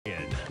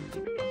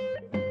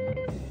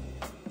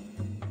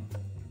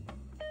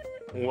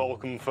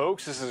Welcome,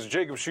 folks. This is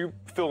Jacob Shoup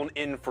filling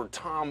in for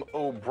Tom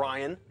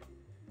O'Brien.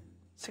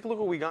 Let's take a look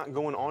at what we got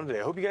going on today.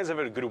 I hope you guys have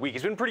had a good week.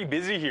 It's been pretty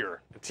busy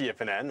here at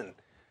TFNN and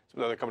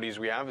some other companies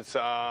we have. It's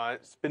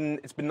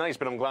been nice,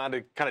 but I'm glad to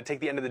kind of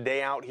take the end of the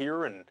day out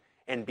here and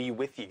be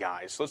with you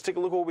guys. So let's take a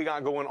look at what we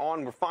got going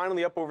on. We're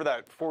finally up over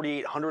that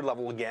 4,800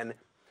 level again,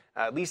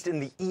 at least in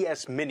the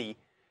ES Mini.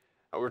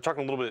 We were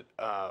talking a little bit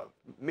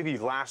maybe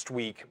last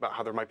week about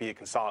how there might be a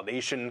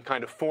consolidation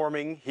kind of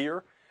forming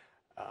here.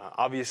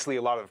 Obviously,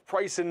 a lot of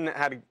pricing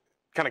had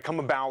kind of come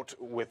about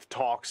with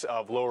talks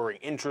of lowering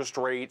interest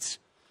rates.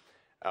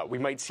 We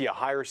might see a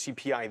higher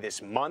CPI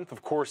this month.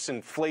 Of course,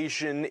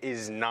 inflation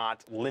is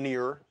not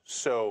linear,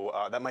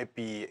 so that might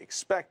be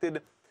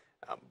expected.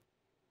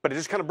 But it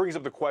just kind of brings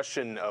up the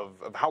question of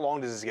how long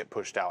does this get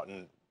pushed out?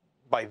 And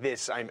by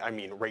this, I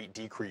mean rate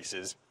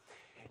decreases.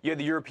 You had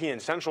the European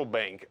Central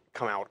Bank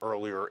come out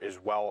earlier as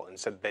well and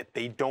said that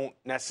they don't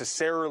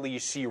necessarily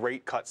see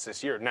rate cuts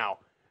this year. Now,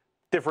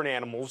 different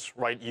animals,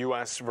 right?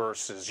 U.S.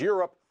 versus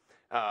Europe.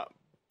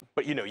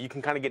 But, you know, you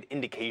can kind of get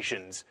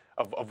indications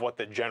of what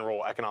the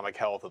general economic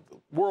health of the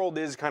world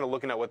is, kind of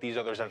looking at what these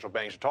other central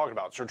banks are talking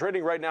about. So we're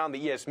trading right now in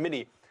the ES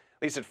Mini, at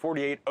least at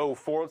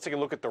 48.04. Let's take a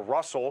look at the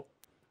Russell,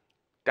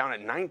 down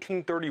at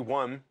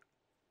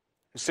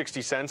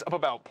 1931.60 cents, up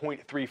about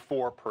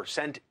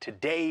 0.34%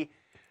 today.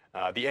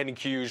 The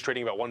NQ is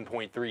trading about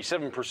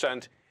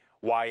 1.37%.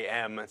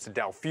 YM, that's the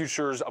Dow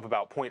Futures, up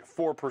about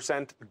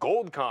 0.4%. The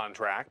gold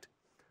contract,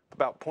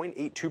 about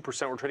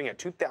 0.82%. We're trading at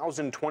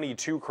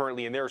 2,022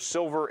 currently in there.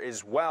 Silver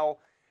as well,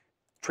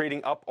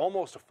 trading up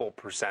almost a full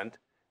percent.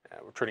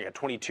 We're trading at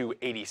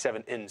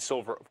 22.87 in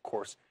silver. Of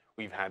course,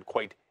 we've had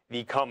quite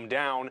the come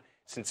down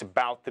since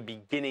about the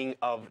beginning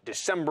of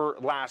December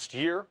last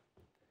year.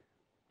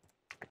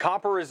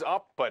 Copper is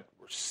up, but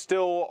we're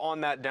still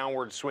on that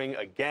downward swing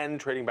again,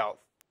 trading about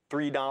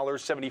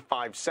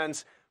 $3.75.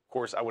 Of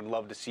course, I would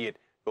love to see it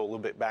go a little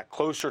bit back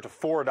closer to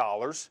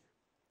 $4.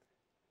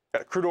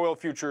 Got crude oil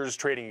futures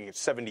trading at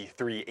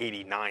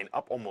 73.89,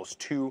 up almost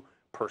 2%.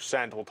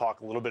 We'll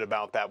talk a little bit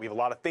about that. We have a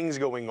lot of things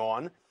going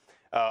on.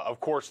 Of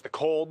course, the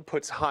cold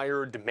puts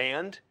higher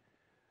demand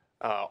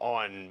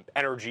on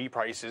energy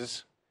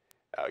prices.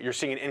 You're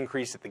seeing an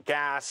increase at the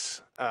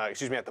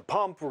at the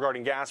pump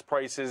regarding gas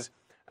prices.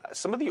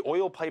 Some of the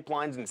oil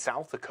pipelines in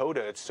South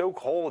Dakota, it's so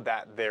cold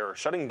that they're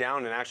shutting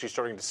down and actually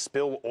starting to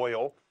spill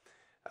oil.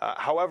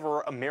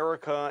 However,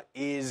 America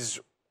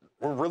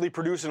we're really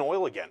producing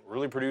oil again,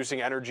 really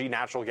producing energy,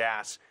 natural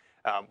gas.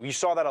 We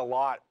saw that a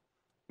lot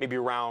maybe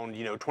around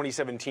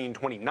 2017,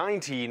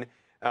 2019.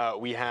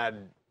 We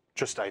had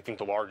just, I think,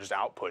 the largest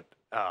output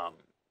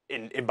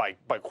by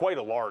quite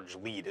a large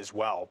lead as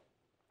well.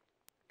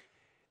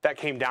 That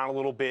came down a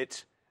little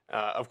bit.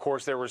 Of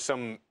course, there were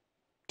some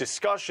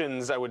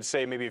discussions, I would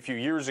say, maybe a few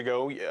years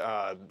ago.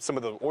 Some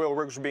of the oil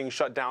rigs were being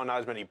shut down, not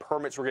as many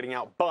permits were getting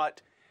out,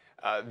 but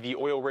the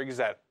oil rigs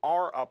that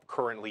are up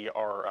currently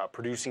are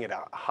producing at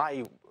a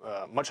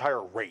much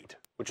higher rate,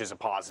 which is a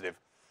positive.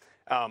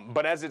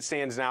 But as it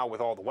stands now, with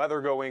all the weather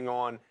going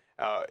on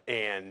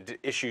and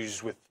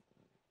issues with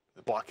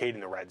the blockade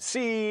in the Red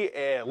Sea,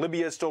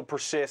 Libya still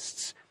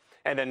persists,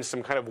 and then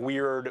some kind of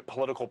weird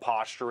political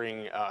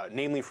posturing,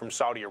 namely from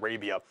Saudi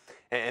Arabia,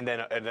 and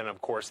then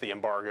of course the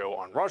embargo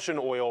on Russian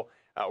oil.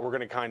 We're going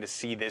to kind of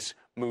see this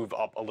move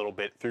up a little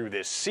bit through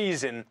this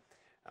season.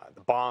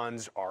 The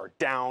bonds are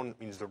down,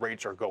 means the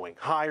rates are going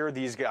higher.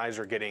 These guys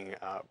are getting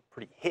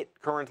pretty hit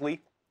currently.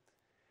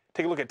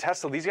 Take a look at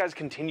Tesla. These guys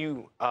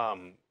continue a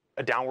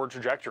downward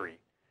trajectory,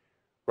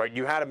 right?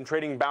 You had them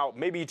trading about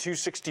maybe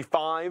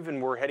 265,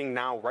 and we're heading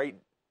now right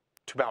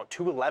to about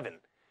 211.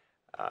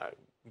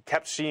 We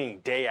kept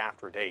seeing day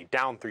after day,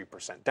 down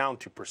 3%, down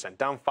 2%,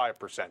 down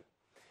 5%.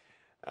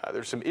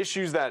 There's some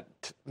issues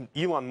that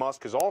Elon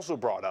Musk has also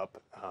brought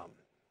up.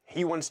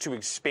 He wants to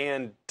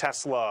expand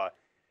Tesla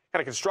kind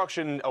of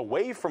construction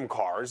away from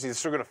cars. He's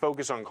still going to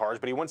focus on cars,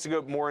 but he wants to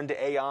go more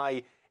into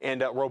AI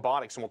and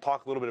robotics, and we'll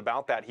talk a little bit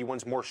about that. He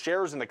wants more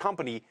shares in the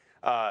company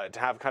to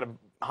have kind of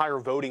higher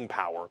voting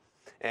power,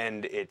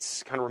 and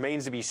it's kind of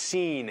remains to be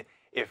seen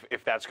if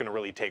that's going to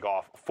really take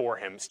off for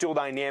him. Steel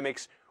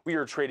Dynamics, we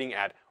are trading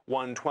at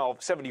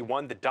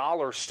 112.71. The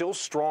dollar still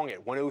strong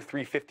at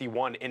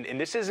 103.51, and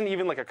this isn't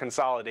even like a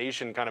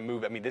consolidation kind of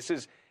move. I mean, this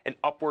is an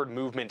upward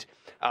movement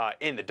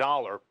in the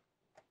dollar.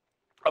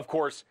 Of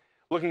course,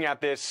 looking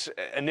at this,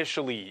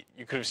 initially,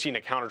 you could have seen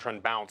a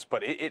counter-trend bounce,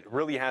 but it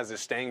really has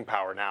this staying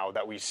power now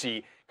that we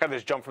see kind of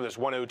this jump from this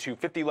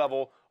 102.50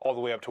 level all the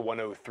way up to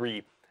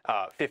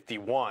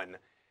 103.51.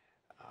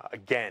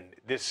 Again,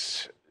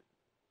 this,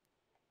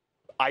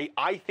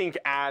 I think,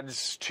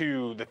 adds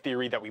to the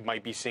theory that we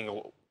might be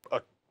seeing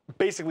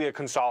basically a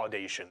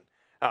consolidation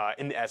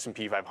in the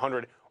S&P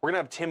 500. We're going to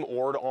have Tim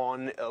Ord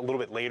on a little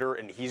bit later,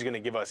 and he's going to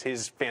give us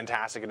his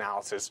fantastic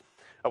analysis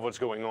of what's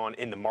going on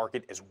in the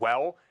market as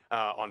well,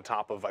 on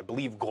top of, I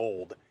believe,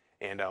 gold.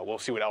 And we'll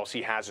see what else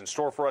he has in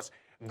store for us.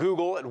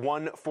 Google at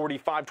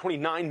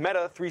 145.29,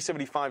 Meta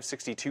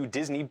 375.62,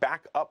 Disney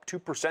back up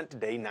 2%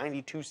 today,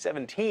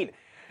 92.17.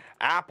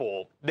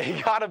 Apple,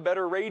 they got a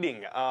better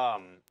rating.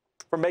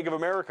 from Bank of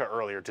America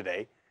earlier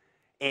today,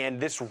 and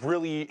this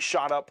really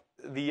shot up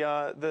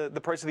the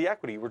price of the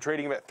equity. We're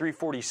trading about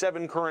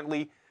 347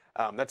 currently.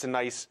 That's a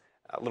nice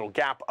little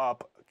gap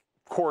up.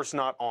 Of course,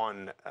 not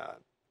on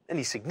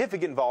any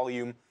significant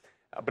volume,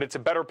 but it's a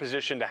better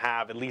position to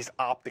have, at least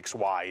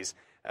optics-wise,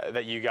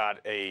 that you got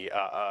a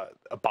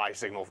buy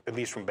signal, at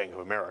least from Bank of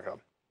America.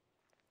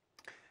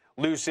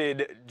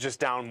 Lucid just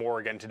down more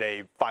again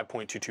today,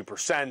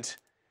 5.22%.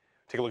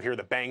 Take a look here.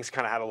 The banks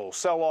kind of had a little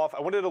sell-off.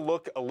 I wanted to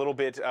look a little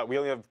bit. We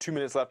only have 2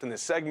 minutes left in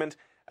this segment,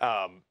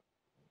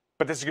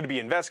 but this is going to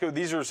be Invesco.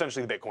 These are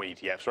essentially the Bitcoin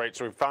ETFs, right?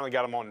 So we finally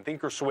got them on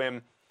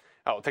Thinkorswim.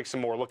 I'll take some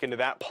more look into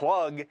that.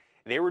 Plug,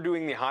 they were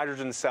doing the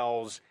hydrogen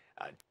cells,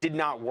 did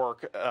not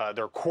work.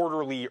 Their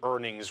quarterly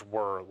earnings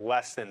were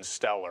less than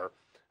stellar,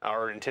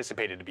 or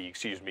anticipated to be,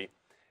 excuse me.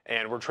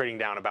 And we're trading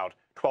down about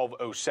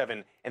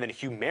 12.07, and then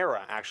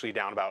Humera actually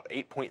down about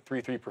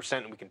 8.33%.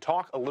 And we can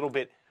talk a little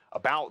bit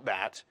about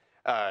that.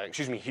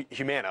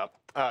 Humana.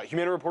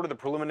 Humana reported the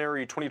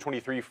preliminary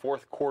 2023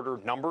 fourth quarter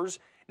numbers,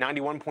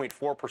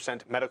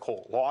 91.4%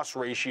 medical loss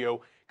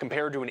ratio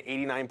compared to an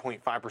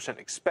 89.5%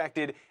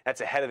 expected.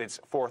 That's ahead of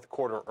its fourth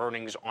quarter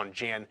earnings on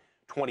Jan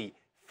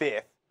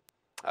 25th.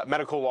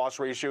 Medical loss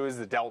ratio is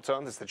the delta.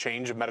 That's the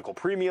change of medical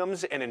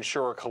premiums an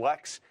insurer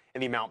collects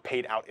and the amount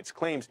paid out its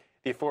claims.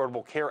 The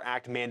Affordable Care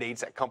Act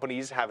mandates that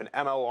companies have an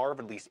MLR of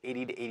at least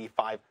 80 to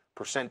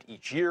 85%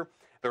 each year.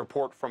 The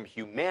report from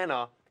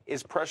Humana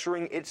is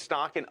pressuring its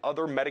stock and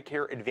other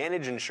Medicare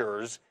Advantage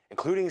insurers,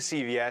 including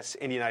CVS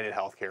and United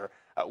Healthcare,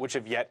 which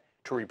have yet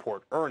to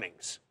report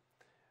earnings.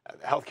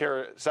 The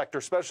healthcare sector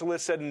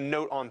specialist said in a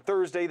note on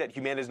Thursday that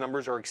Humana's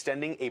numbers are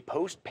extending a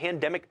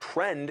post-pandemic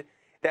trend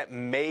that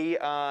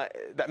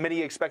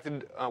many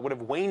expected would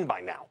have waned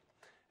by now.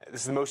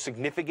 This is the most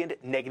significant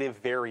negative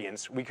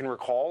variance we can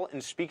recall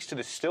and speaks to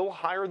the still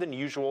higher than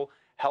usual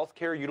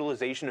healthcare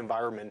utilization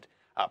environment,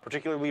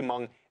 particularly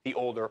among the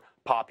older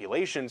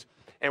populations.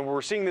 And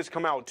we're seeing this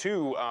come out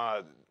too,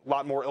 a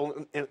lot more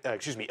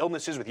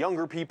illnesses with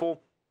younger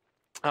people.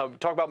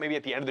 Talk about maybe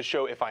at the end of the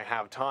show, if I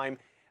have time,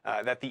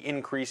 that the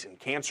increase in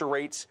cancer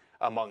rates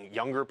among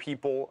younger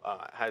people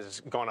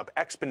has gone up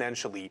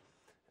exponentially,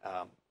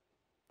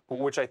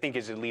 which I think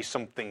is at least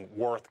something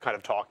worth kind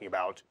of talking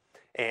about.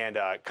 And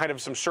kind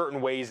of some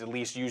certain ways, at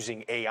least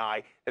using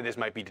AI, that this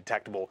might be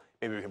detectable.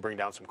 Maybe we can bring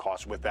down some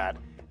costs with that.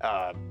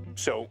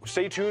 So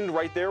stay tuned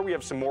right there. We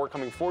have some more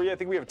coming for you. I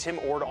think we have Tim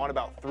Ord on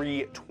about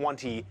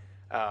 3:20,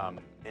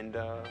 and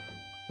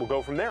we'll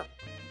go from there.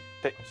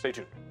 Stay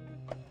tuned.